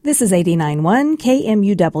This is 89.1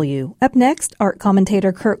 KMUW. Up next, art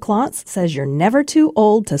commentator Kurt Klontz says you're never too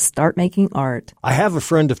old to start making art. I have a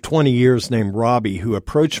friend of 20 years named Robbie who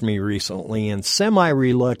approached me recently and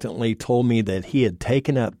semi-reluctantly told me that he had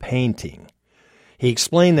taken up painting. He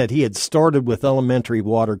explained that he had started with elementary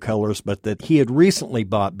watercolors, but that he had recently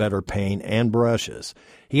bought better paint and brushes.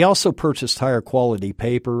 He also purchased higher quality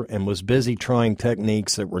paper and was busy trying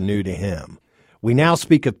techniques that were new to him. We now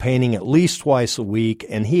speak of painting at least twice a week,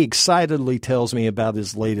 and he excitedly tells me about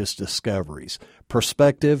his latest discoveries: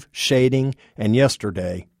 perspective, shading, and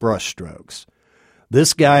yesterday, brushstrokes.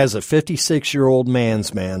 This guy is a 56-year-old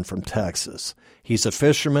man's man from Texas. He's a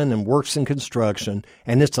fisherman and works in construction,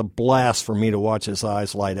 and it's a blast for me to watch his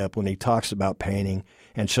eyes light up when he talks about painting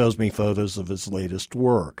and shows me photos of his latest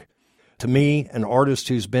work. To me, an artist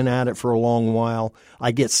who's been at it for a long while,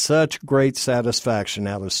 I get such great satisfaction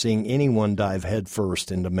out of seeing anyone dive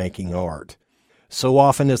headfirst into making art. So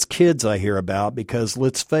often it's kids I hear about because,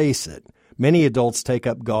 let's face it, many adults take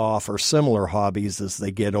up golf or similar hobbies as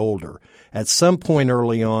they get older. At some point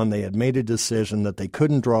early on, they had made a decision that they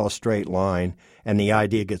couldn't draw a straight line, and the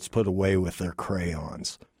idea gets put away with their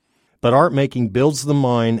crayons. But art making builds the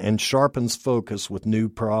mind and sharpens focus with new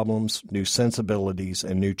problems, new sensibilities,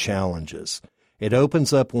 and new challenges. It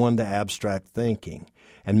opens up one to abstract thinking.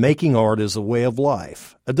 And making art is a way of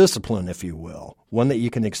life, a discipline, if you will, one that you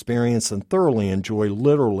can experience and thoroughly enjoy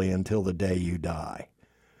literally until the day you die.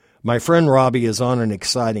 My friend Robbie is on an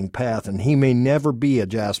exciting path, and he may never be a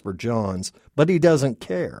Jasper Johns, but he doesn't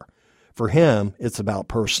care. For him, it's about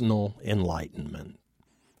personal enlightenment.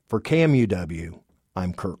 For KMUW,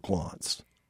 I'm Kurt Klontz.